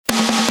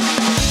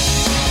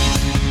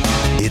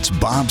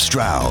Bob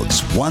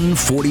Stroud's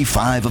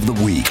 145 of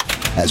the week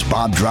as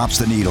Bob drops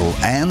the needle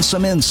and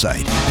some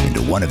insight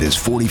into one of his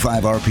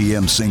 45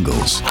 RPM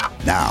singles.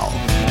 Now,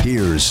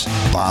 here's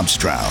Bob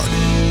Stroud.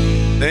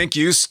 Thank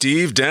you,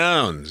 Steve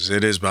Downs.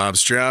 It is Bob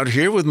Stroud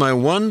here with my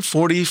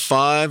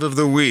 145 of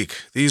the week.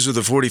 These are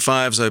the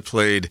 45s I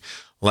played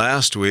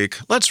last week.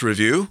 Let's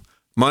review.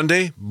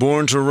 Monday,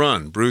 Born to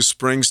Run, Bruce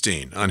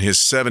Springsteen on his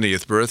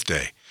 70th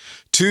birthday.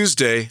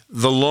 Tuesday,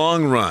 The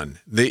Long Run,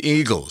 The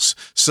Eagles,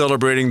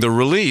 celebrating the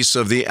release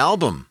of the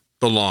album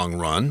The Long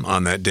Run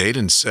on that date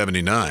in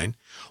 79.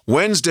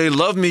 Wednesday,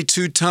 Love Me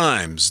Two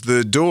Times,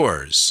 The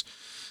Doors,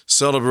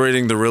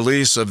 celebrating the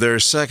release of their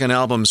second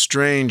album,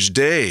 Strange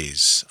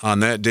Days,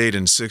 on that date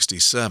in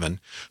 67.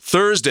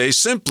 Thursday,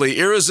 Simply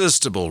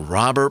Irresistible,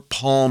 Robert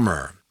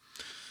Palmer.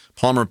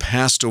 Palmer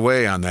passed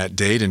away on that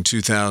date in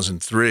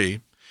 2003.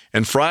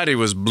 And Friday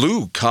was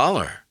Blue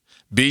Collar,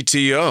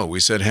 BTO.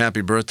 We said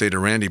happy birthday to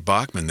Randy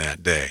Bachman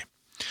that day.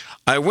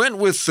 I went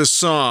with the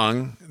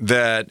song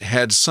that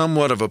had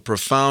somewhat of a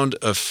profound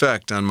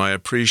effect on my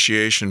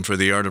appreciation for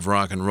the art of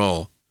rock and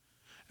roll,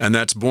 and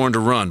that's Born to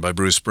Run by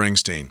Bruce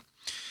Springsteen.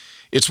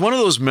 It's one of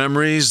those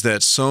memories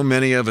that so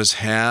many of us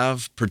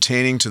have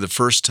pertaining to the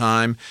first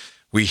time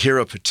we hear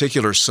a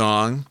particular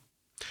song.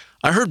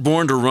 I heard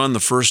Born to Run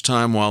the first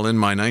time while in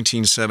my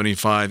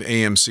 1975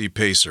 AMC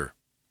Pacer,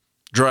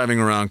 driving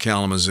around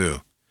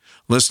Kalamazoo,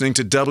 listening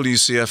to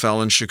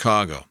WCFL in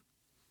Chicago.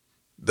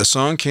 The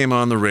song came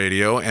on the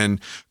radio and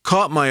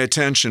caught my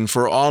attention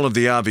for all of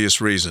the obvious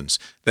reasons.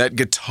 That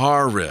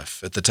guitar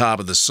riff at the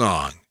top of the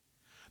song,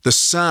 the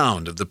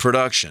sound of the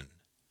production,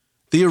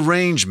 the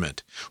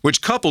arrangement,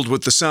 which coupled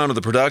with the sound of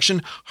the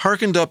production,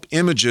 harkened up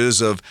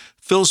images of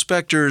Phil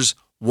Spector's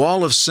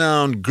Wall of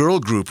Sound girl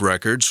group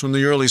records from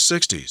the early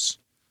 60s.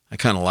 I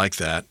kind of like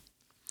that.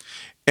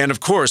 And of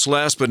course,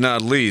 last but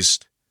not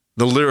least,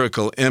 the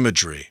lyrical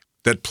imagery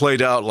that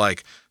played out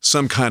like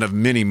some kind of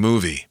mini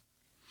movie.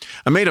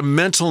 I made a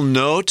mental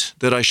note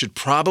that I should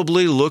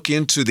probably look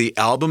into the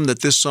album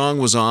that this song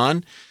was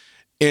on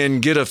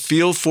and get a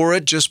feel for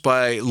it just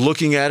by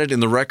looking at it in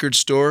the record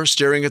store,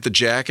 staring at the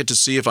jacket to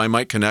see if I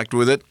might connect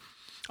with it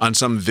on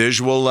some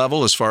visual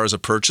level as far as a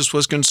purchase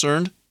was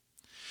concerned.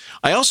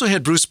 I also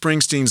had Bruce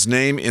Springsteen's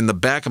name in the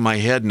back of my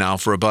head now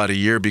for about a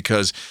year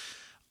because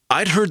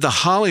I'd heard the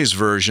Hollies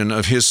version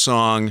of his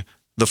song,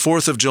 The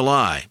 4th of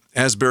July,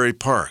 Asbury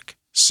Park,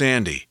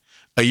 Sandy,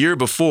 a year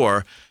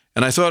before,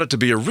 and I thought it to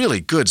be a really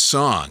good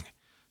song.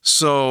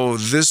 So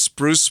this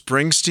Bruce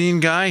Springsteen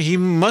guy, he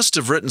must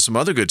have written some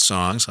other good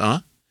songs,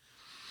 huh?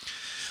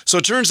 So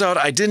it turns out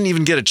I didn't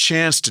even get a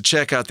chance to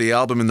check out the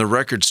album in the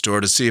record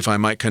store to see if I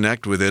might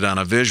connect with it on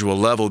a visual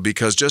level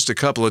because just a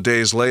couple of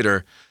days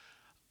later,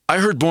 I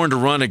heard Born to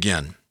Run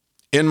again,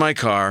 in my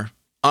car,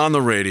 on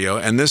the radio,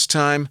 and this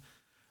time,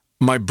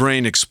 my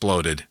brain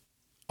exploded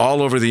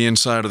all over the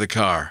inside of the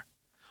car.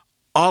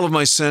 All of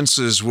my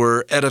senses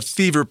were at a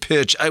fever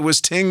pitch. I was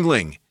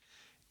tingling.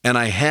 And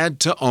I had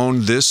to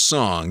own this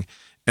song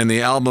and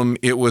the album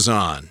it was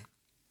on.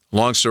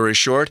 Long story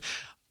short,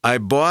 I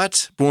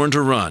bought Born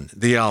to Run,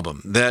 the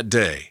album, that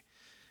day.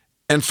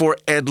 And for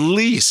at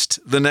least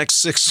the next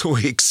 6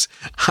 weeks,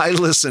 I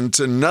listened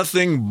to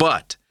nothing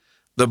but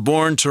the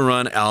Born to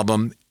Run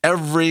album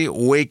every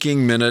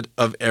waking minute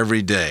of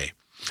every day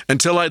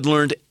until I'd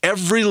learned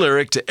every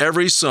lyric to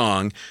every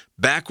song,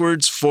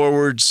 backwards,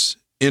 forwards,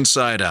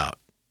 inside out.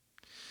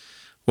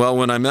 Well,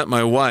 when I met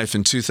my wife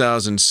in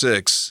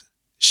 2006,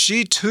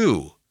 she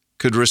too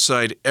could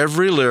recite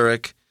every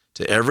lyric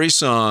to every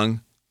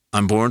song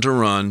on Born to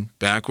Run,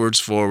 backwards,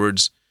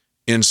 forwards,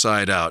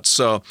 inside out.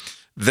 So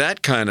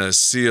that kind of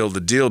sealed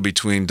the deal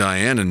between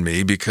Diane and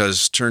me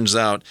because turns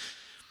out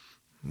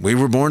we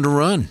were born to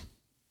run.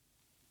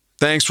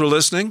 Thanks for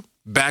listening.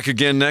 Back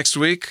again next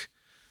week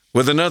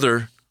with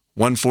another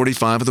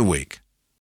 145 of the week.